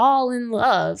you fall in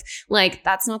love, like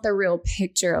that's not the real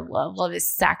picture of love. Love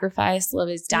is sacrifice. Love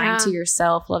is dying to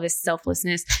yourself. Love is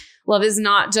selflessness. Love is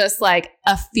not just like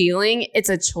a feeling. It's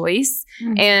a choice.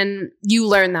 Mm-hmm. And you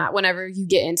learn that whenever you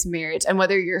get into marriage, and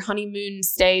whether your honeymoon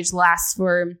stage lasts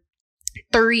for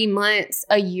 3 months,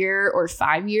 a year, or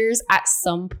 5 years, at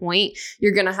some point,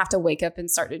 you're going to have to wake up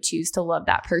and start to choose to love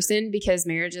that person, because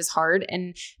marriage is hard,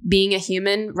 and being a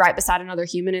human right beside another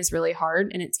human is really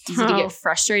hard, and it's easy to get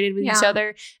frustrated with each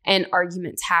other, and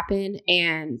arguments happen.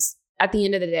 And at the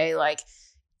end of the day, like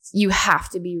you have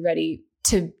to be ready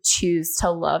to choose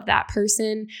to love that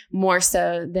person more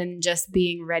so than just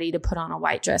being ready to put on a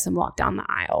white dress and walk down the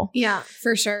aisle. Yeah,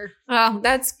 for sure. Oh,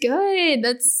 that's good.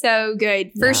 That's so good.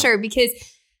 For sure. Because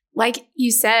like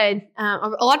you said, a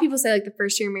lot of people say like the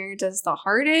first year of marriage is the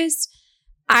hardest.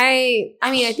 I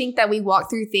mean, I think that we walk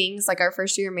through things like our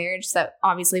first year of marriage that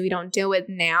obviously we don't deal with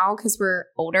now because we're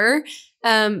older.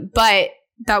 But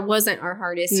that wasn't our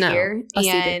hardest year.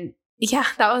 And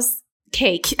that was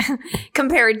cake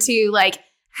compared to like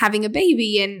having a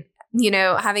baby and, you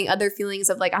know, having other feelings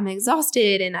of like, I'm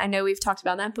exhausted. And I know we've talked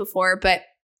about that before, but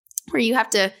where you have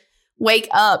to wake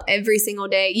up every single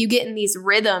day, you get in these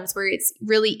rhythms where it's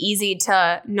really easy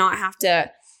to not have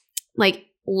to like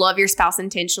love your spouse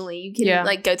intentionally. You can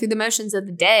like go through the motions of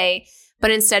the day, but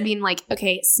instead being like,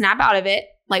 okay, snap out of it.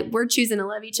 Like we're choosing to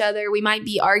love each other. We might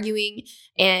be arguing,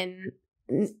 and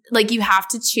like you have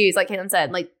to choose, like Caitlin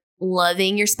said, like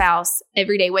loving your spouse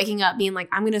every day, waking up being like,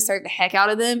 I'm going to serve the heck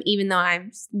out of them, even though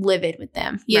I'm livid with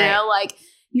them. You know, like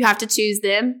you have to choose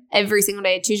them every single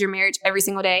day, choose your marriage every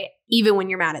single day, even when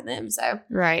you're mad at them. So,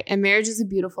 right. And marriage is a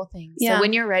beautiful thing. So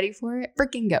when you're ready for it,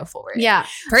 freaking go for it. Yeah.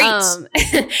 Preach.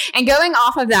 And going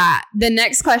off of that, the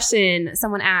next question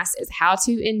someone asked is how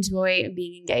to enjoy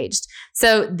being engaged.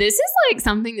 So this is like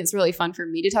something that's really fun for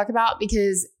me to talk about,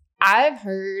 because I've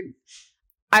heard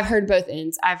I've heard both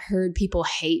ends. I've heard people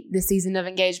hate the season of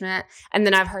engagement, and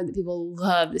then I've heard that people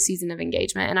love the season of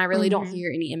engagement, and I really don't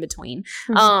hear any in between.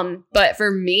 But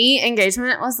for me,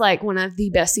 engagement was like one of the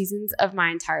best seasons of my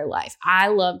entire life. I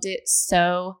loved it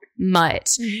so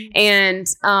much. And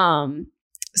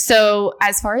so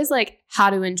as far as like how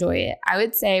to enjoy it, I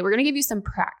would say we're going to give you some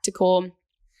practical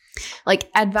like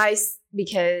advice,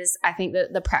 because I think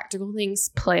that the practical things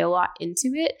play a lot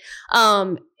into it.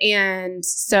 And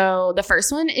so the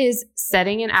first one is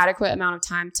setting an adequate amount of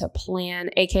time to plan,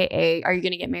 AKA, are you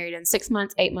going to get married in 6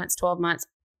 months, 8 months, 12 months,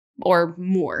 or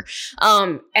more?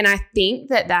 And I think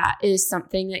that that is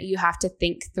something that you have to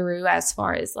think through as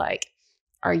far as like,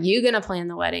 are you going to plan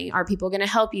the wedding? Are people going to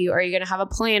help you? Are you going to have a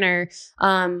planner?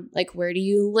 Like, where do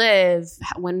you live?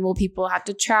 When will people have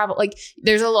to travel? Like,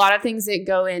 there's a lot of things that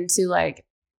go into like,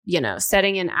 you know,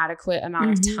 setting an adequate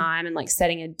amount of time and like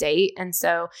setting a date. And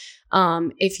so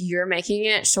if you're making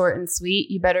it short and sweet,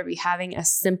 you better be having a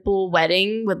simple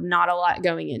wedding with not a lot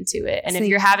going into it. And if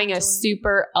you're having a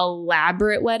super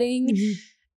elaborate wedding,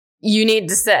 you need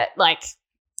to set like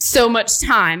so much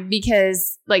time,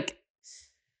 because like,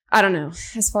 I don't know,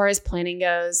 as far as planning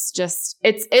goes, just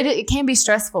it can be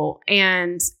stressful.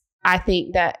 And I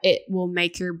think that it will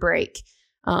make or break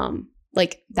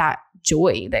like that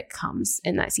joy that comes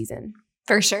in that season.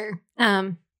 For sure.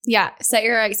 Yeah. Set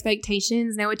your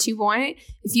expectations, know what you want.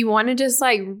 If you want to just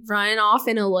like run off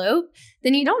and elope,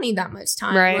 then you don't need that much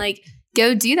time. Right. Like,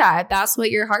 go do that. If that's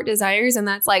what your heart desires and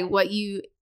that's like what you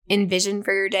envision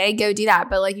for your day, go do that.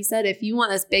 But like you said, if you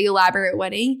want this big elaborate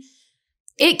wedding,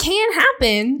 it can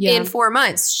happen in 4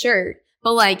 months, sure.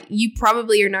 But like, you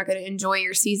probably are not going to enjoy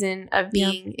your season of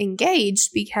being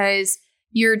engaged, because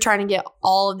you're trying to get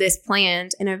all of this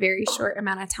planned in a very short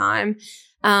amount of time.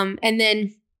 And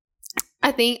then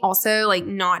I think also like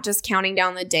not just counting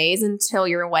down the days until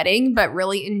your wedding, but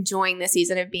really enjoying the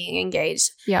season of being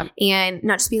engaged. Yeah. And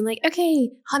not just being like, okay,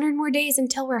 100 more days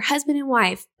until we're husband and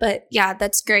wife. But yeah,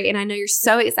 that's great. And I know you're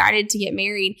so excited to get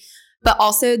married, but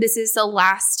also this is the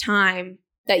last time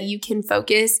that you can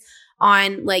focus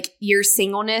on like your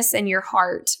singleness and your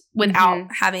heart without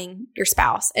having your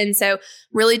spouse. And so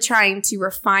really trying to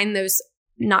refine those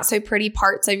not so pretty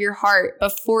parts of your heart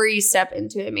before you step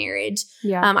into a marriage,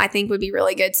 I think would be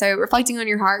really good. So reflecting on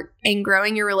your heart and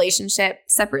growing your relationship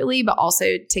separately, but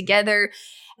also together.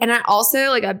 And I also,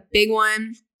 like, a big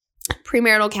one,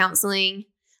 premarital counseling,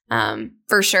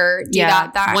 for sure. Do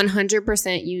that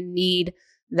 100%. You need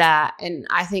that. And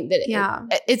I think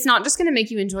that it's not just going to make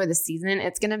you enjoy the season.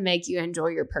 It's going to make you enjoy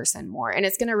your person more. And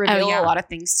it's going to reveal a lot of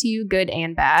things to you, good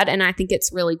and bad. And I think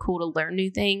it's really cool to learn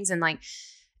new things and like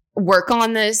work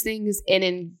on those things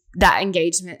in that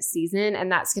engagement season.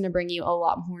 And that's going to bring you a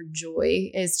lot more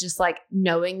joy, is just like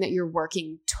knowing that you're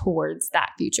working towards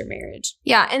that future marriage.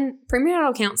 Yeah. And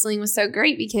premarital counseling was so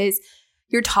great because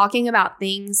you're talking about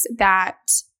things that,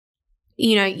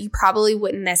 you know, you probably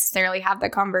wouldn't necessarily have the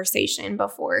conversation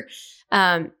before.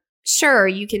 Sure,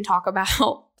 you can talk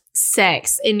about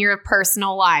sex in your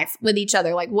personal life with each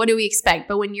other. Like, what do we expect?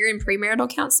 But when you're in premarital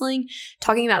counseling,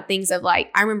 talking about things of like,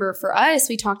 I remember for us,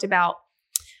 we talked about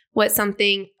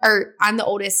I'm the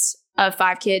oldest of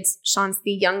 5 kids. Sean's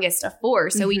the youngest of 4.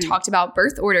 So we talked about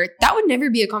birth order. That would never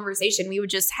be a conversation we would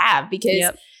just have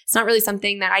because it's not really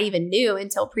something that I even knew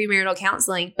until premarital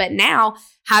counseling. But now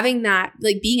having that,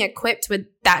 like being equipped with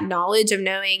that knowledge of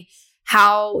knowing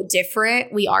how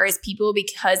different we are as people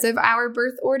because of our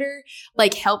birth order,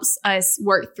 like helps us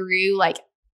work through like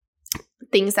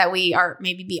things that we are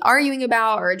maybe be arguing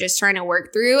about or just trying to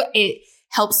work through. It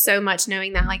helps so much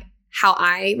knowing that like how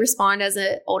I respond as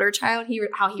an older child,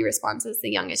 how he responds as the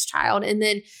youngest child. And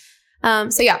then,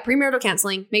 premarital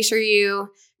counseling, make sure you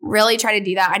really try to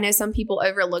do that. I know some people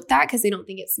overlook that because they don't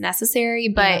think it's necessary,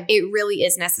 but it really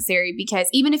is necessary, because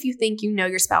even if you think you know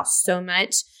your spouse so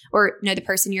much or know the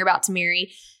person you're about to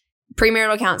marry,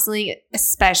 premarital counseling,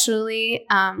 especially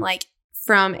like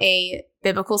from a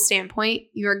biblical standpoint,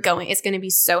 it's going to be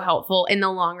so helpful in the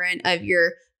long run of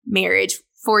your marriage.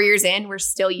 4 years in, we're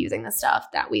still using the stuff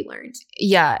that we learned.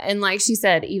 Yeah. And like she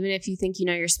said, even if you think you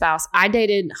know your spouse, I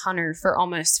dated Hunter for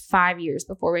almost 5 years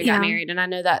before we got married. And I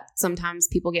know that sometimes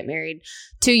people get married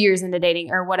 2 years into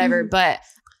dating or whatever, but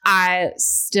I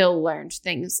still learned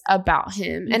things about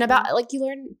him and about like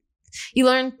you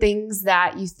learn things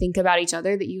that you think about each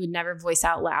other that you would never voice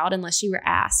out loud unless you were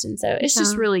asked. And so it's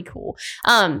just really cool.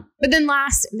 But then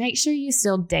last, make sure you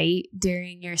still date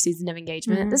during your season of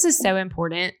engagement. This is so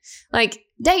important. Like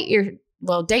date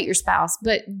your spouse,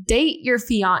 but date your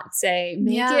fiance,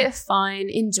 make it fun,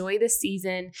 enjoy the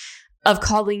season of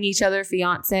calling each other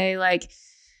fiance. Like,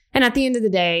 and at the end of the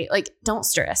day, like don't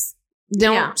stress.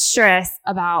 Don't stress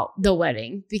about the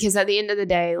wedding, because at the end of the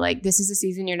day, like, this is a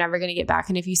season you're never going to get back.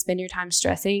 And if you spend your time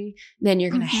stressing, then you're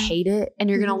going to hate it. And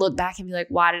you're going to look back and be like,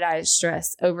 why did I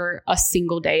stress over a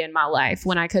single day in my life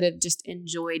when I could have just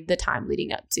enjoyed the time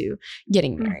leading up to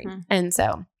getting married? And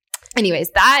so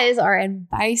anyways, that is our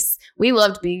advice. We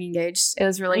loved being engaged. It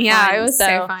was really fun. Yeah, it was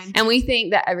so fun. And we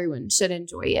think that everyone should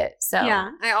enjoy it. So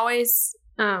yeah, I always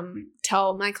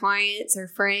tell my clients or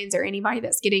friends or anybody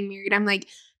that's getting married, I'm like,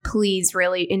 please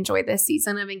really enjoy this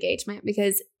season of engagement,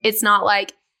 because it's not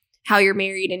like how you're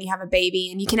married and you have a baby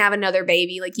and you can have another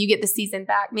baby. Like, you get the season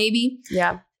back maybe.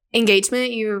 Yeah.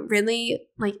 Engagement, you really,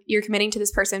 like, you're committing to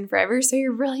this person forever. So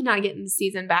you're really not getting the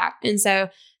season back. And so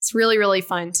it's really, really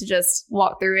fun to just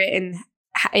walk through it and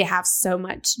have so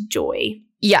much joy.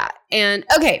 Yeah. And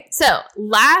okay, so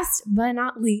last but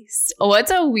not least, what's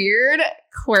a weird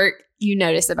quirk you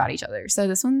notice about each other? So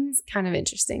this one's kind of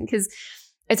interesting, because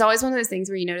it's always one of those things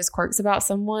where you notice quirks about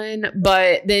someone,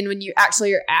 but then when you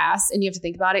actually are asked and you have to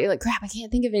think about it, you're like, crap, I can't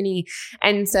think of any.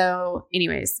 And so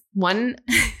anyways,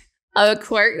 a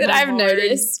quirk that I've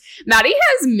noticed, Maddie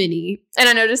has many, and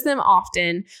I notice them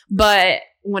often, but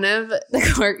one of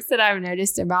the quirks that I've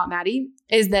noticed about Maddie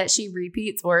is that she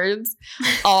repeats words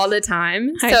all the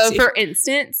time. So for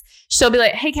instance, she'll be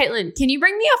like, hey, Caitlin, can you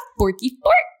bring me a forky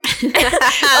fork?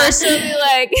 Or she'll be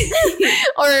like,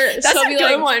 that's she'll be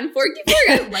like, one forky fork.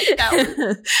 I like that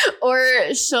one. Or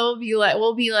she'll be like,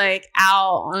 we'll be like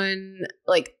out on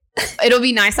like, it'll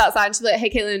be nice outside, and she'll be like, hey,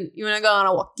 Caitlin, you want to go on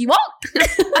a walkie walk?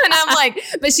 And I'm like,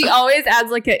 but she always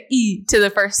adds like a E to the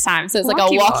first time. So it's like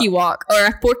a walkie walk or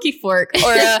a forky fork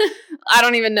or I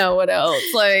don't even know what else.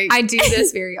 Like, I do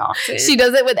this very often. She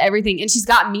does it with everything, and she's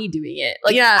got me doing it.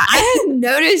 Like, yeah, I had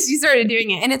noticed you started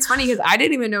doing it. And it's funny because I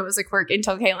didn't even know it was a quirk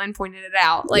until Caitlin pointed it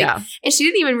out. Like, and she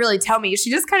didn't even really tell me. She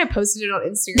just kind of posted it on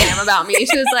Instagram about me.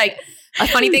 She was like, a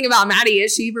funny thing about Maddie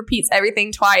is she repeats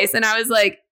everything twice. And I was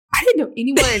like, I didn't know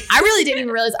anyone. I really didn't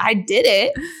even realize I did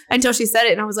it until she said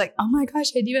it. And I was like, oh my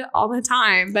gosh, I do it all the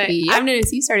time. But I've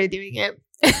noticed you started doing it.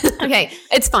 Okay.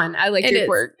 It's fun. I like your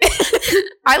quirk.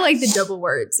 I like the double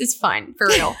words. It's fun, for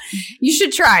real. You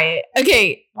should try it.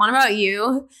 Okay. What about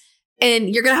you? And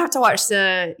you're going to have to watch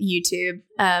the YouTube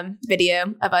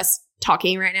video of us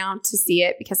talking right now to see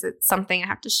it, because it's something I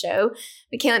have to show.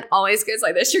 But Caitlin always goes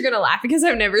like this. You're going to laugh because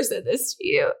I've never said this to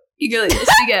you. You go like this.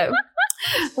 You go.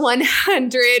 100%.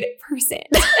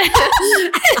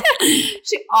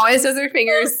 She always does her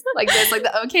fingers like this, like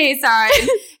the okay sign.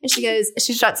 And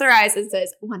she shuts her eyes and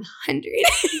says 100%.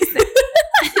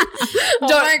 Oh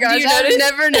my gosh, I've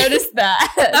never noticed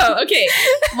that. Oh, okay.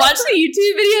 Watch the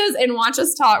YouTube videos and watch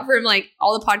us talk from like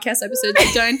all the podcast episodes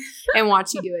we've done, and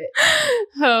watch you do it.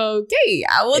 Okay,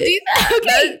 I will do that.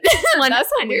 Okay. That's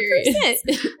hilarious.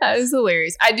 That is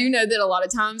hilarious. I do know that a lot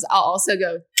of times I'll also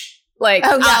go like,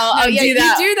 I'll do that. You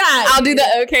do that. I'll do the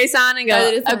okay sign and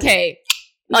go, okay.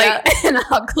 Like, and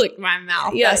I'll click my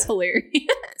mouth. Yeah. That's hilarious.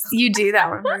 You do that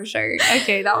one for sure.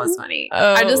 Okay, that was funny.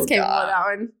 I just came up with that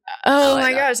one. Oh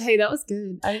my gosh. Hey, that was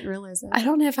good. I didn't realize that. I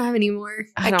don't know if I have any more.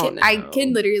 I don't know. I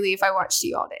can literally, if I watched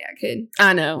you all day, I could.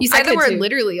 I know. You said the word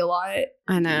literally a lot.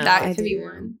 I know. That could be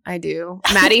one. I do.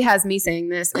 Maddie has me saying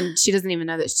this, and she doesn't even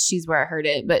know that she's where I heard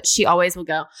it, but she always will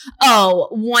go, oh,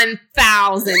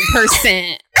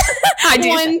 1,000%. I do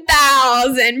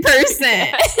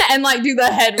 1,000% and like do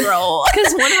the head roll,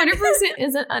 because 100%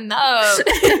 isn't enough.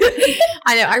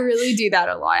 I know. I really do that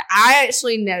a lot. I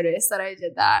actually noticed that I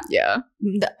did that. Yeah.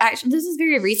 Actually, this is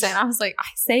very recent. I was like, I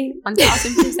say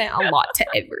 1,000% a lot to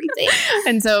everything.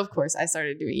 And so, of course, I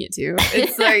started doing it too.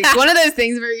 It's like one of those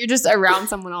things where you're just around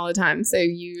someone all the time. So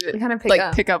you kind of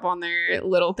pick up on their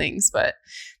little things, but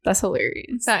that's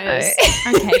hilarious. That is.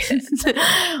 Okay.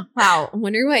 Wow. I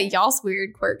wonder what y'all's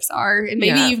weird quirks are. And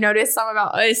maybe you've noticed some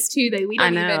about us too that we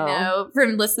don't even know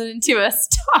from listening to us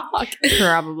talk.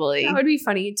 Probably. That would be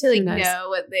funny to know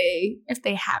what if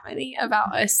they have any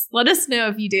about us. Let us know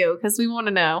if you do, because we want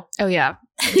to know. Oh yeah.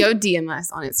 Go DM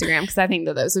us on Instagram, because I think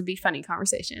that those would be funny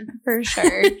conversation. For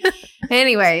sure.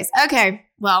 Anyways. Okay.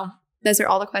 Well, those are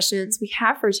all the questions we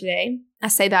have for today. I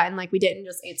say that and like we didn't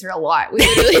just answer a lot. We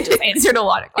literally just answered a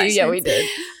lot of questions. Yeah, we did.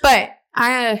 But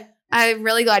I'm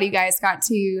really glad you guys got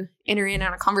to enter in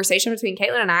on a conversation between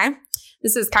Caitlin and I.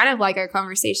 This is kind of like our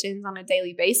conversations on a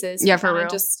daily basis. Yeah, for real.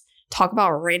 Just talk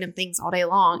about random things all day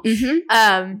long.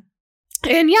 Mm-hmm.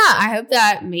 And yeah, I hope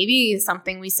that maybe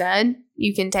something we said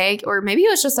you can take, or maybe it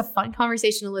was just a fun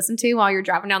conversation to listen to while you're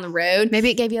driving down the road.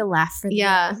 Maybe it gave you a laugh.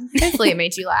 Hopefully it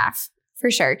made you laugh.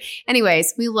 For sure.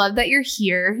 Anyways, we love that you're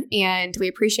here and we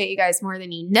appreciate you guys more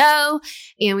than you know.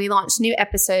 And we launch new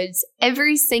episodes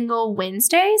every single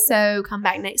Wednesday. So come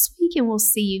back next week and we'll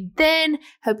see you then.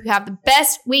 Hope you have the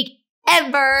best week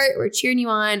ever. We're cheering you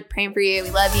on, praying for you.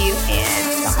 We love you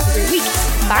and y'all have a great week.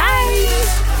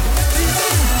 Bye.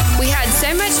 We had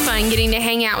so much fun getting to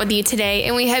hang out with you today,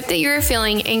 and we hope that you're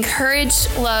feeling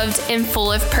encouraged, loved, and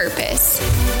full of purpose.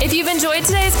 If you've enjoyed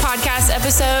today's podcast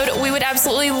episode, we would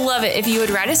absolutely love it if you would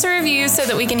write us a review so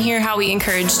that we can hear how we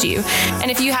encouraged you.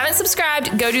 And if you haven't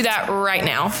subscribed, go do that right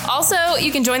now. Also,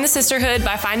 you can join the sisterhood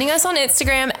by finding us on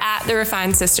Instagram at The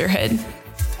Refined Sisterhood.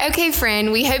 Okay,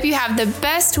 friend, we hope you have the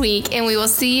best week, and we will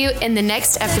see you in the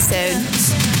next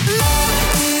episode.